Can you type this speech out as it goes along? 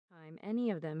time any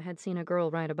of them had seen a girl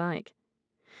ride a bike.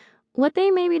 What they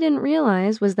maybe didn't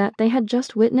realize was that they had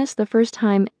just witnessed the first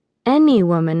time any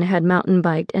woman had mountain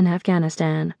biked in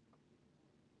Afghanistan.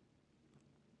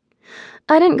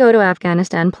 I didn't go to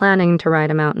Afghanistan planning to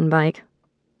ride a mountain bike.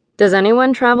 Does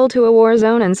anyone travel to a war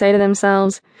zone and say to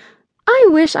themselves, "I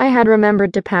wish I had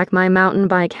remembered to pack my mountain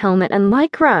bike helmet and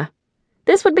lycra.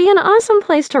 This would be an awesome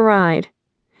place to ride"?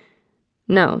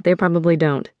 No, they probably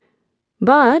don't.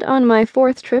 But on my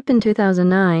fourth trip in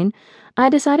 2009, I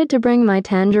decided to bring my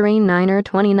Tangerine 9er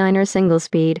 29er single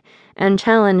speed and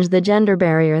challenge the gender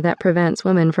barrier that prevents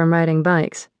women from riding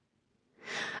bikes.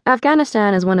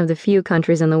 Afghanistan is one of the few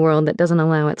countries in the world that doesn't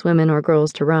allow its women or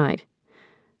girls to ride.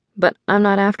 But I'm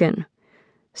not Afghan.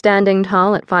 Standing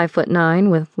tall at 5'9"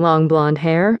 with long blonde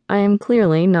hair, I am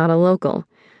clearly not a local.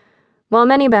 While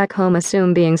many back home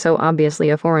assume being so obviously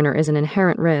a foreigner is an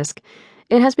inherent risk,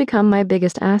 it has become my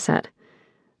biggest asset.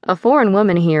 A foreign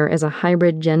woman here is a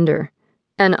hybrid gender,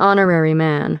 an honorary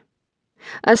man,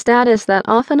 a status that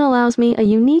often allows me a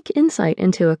unique insight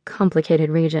into a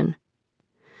complicated region.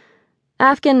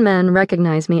 Afghan men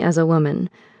recognize me as a woman,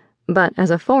 but as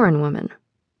a foreign woman.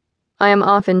 I am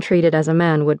often treated as a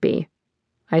man would be.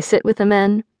 I sit with the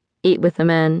men, eat with the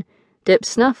men, dip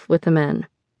snuff with the men.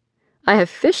 I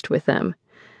have fished with them.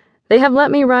 They have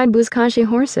let me ride Buzkashi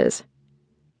horses.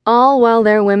 All while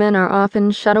their women are often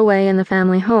shut away in the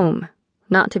family home,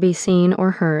 not to be seen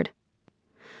or heard.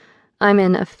 I'm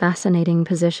in a fascinating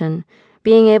position,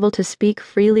 being able to speak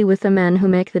freely with the men who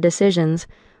make the decisions,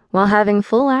 while having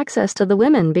full access to the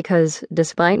women because,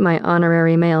 despite my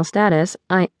honorary male status,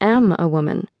 I am a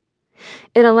woman.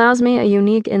 It allows me a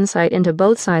unique insight into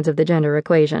both sides of the gender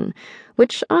equation,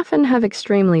 which often have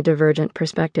extremely divergent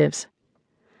perspectives.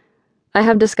 I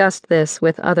have discussed this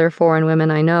with other foreign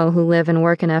women I know who live and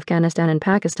work in Afghanistan and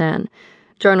Pakistan,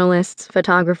 journalists,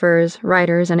 photographers,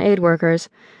 writers, and aid workers,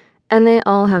 and they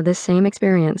all have the same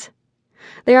experience.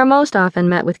 They are most often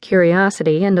met with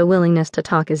curiosity and a willingness to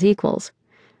talk as equals.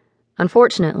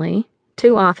 Unfortunately,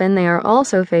 too often they are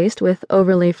also faced with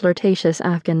overly flirtatious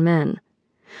Afghan men.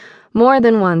 More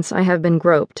than once I have been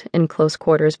groped in close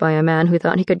quarters by a man who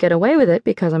thought he could get away with it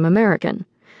because I'm American.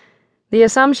 The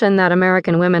assumption that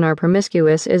American women are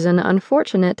promiscuous is an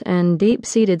unfortunate and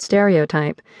deep-seated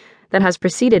stereotype that has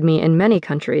preceded me in many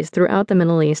countries throughout the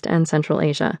Middle East and Central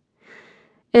Asia.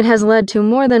 It has led to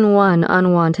more than one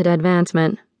unwanted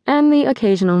advancement and the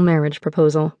occasional marriage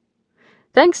proposal.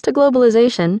 Thanks to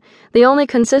globalization, the only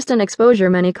consistent exposure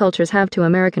many cultures have to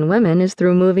American women is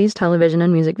through movies, television,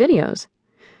 and music videos.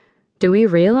 Do we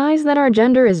realize that our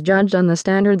gender is judged on the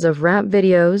standards of rap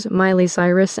videos, Miley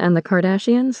Cyrus, and the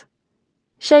Kardashians?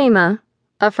 Shema,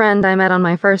 a friend I met on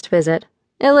my first visit,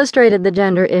 illustrated the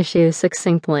gender issue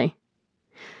succinctly.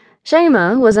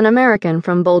 Shema was an American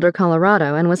from Boulder,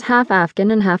 Colorado, and was half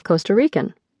Afghan and half Costa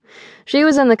Rican. She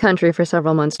was in the country for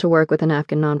several months to work with an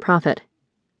Afghan nonprofit.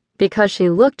 Because she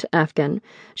looked Afghan,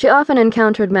 she often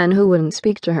encountered men who wouldn't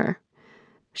speak to her.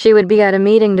 She would be at a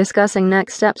meeting discussing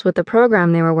next steps with the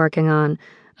program they were working on,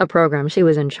 a program she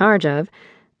was in charge of,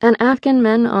 and Afghan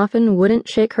men often wouldn't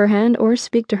shake her hand or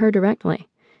speak to her directly.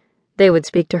 They would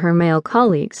speak to her male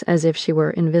colleagues as if she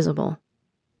were invisible.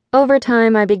 Over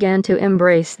time, I began to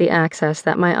embrace the access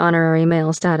that my honorary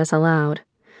male status allowed.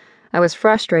 I was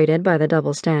frustrated by the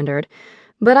double standard,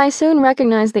 but I soon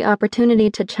recognized the opportunity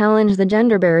to challenge the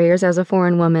gender barriers as a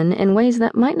foreign woman in ways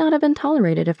that might not have been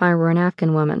tolerated if I were an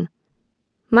Afghan woman.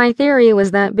 My theory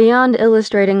was that beyond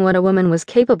illustrating what a woman was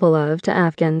capable of to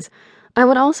Afghans, I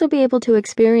would also be able to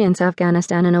experience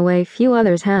Afghanistan in a way few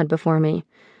others had before me.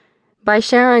 By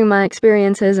sharing my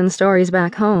experiences and stories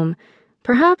back home,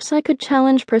 perhaps I could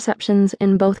challenge perceptions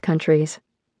in both countries.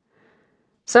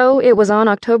 So it was on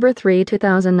October 3,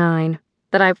 2009,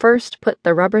 that I first put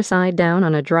the rubber side down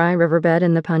on a dry riverbed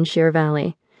in the Panjshir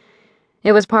Valley.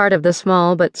 It was part of the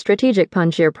small but strategic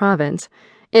Panjshir province,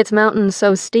 its mountains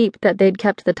so steep that they'd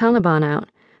kept the Taliban out,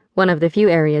 one of the few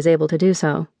areas able to do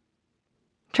so.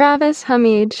 Travis,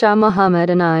 Hamid, Shah Mohammed,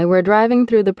 and I were driving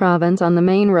through the province on the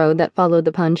main road that followed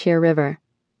the Panjshir River.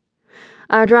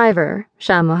 Our driver,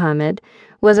 Shah Mohammed,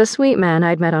 was a sweet man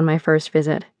I'd met on my first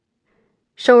visit.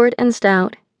 Short and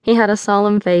stout, he had a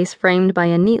solemn face framed by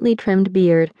a neatly trimmed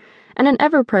beard and an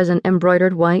ever-present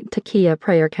embroidered white taqiyya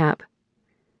prayer cap.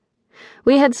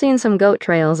 We had seen some goat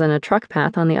trails and a truck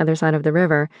path on the other side of the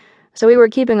river, so we were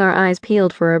keeping our eyes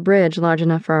peeled for a bridge large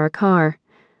enough for our car.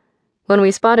 When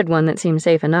we spotted one that seemed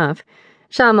safe enough,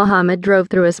 Shah Mohammed drove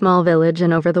through a small village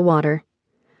and over the water.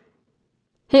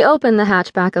 He opened the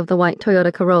hatchback of the white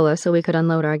Toyota Corolla so we could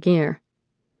unload our gear.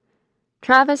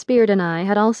 Travis Beard and I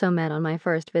had also met on my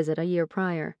first visit a year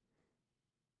prior.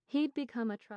 He'd become a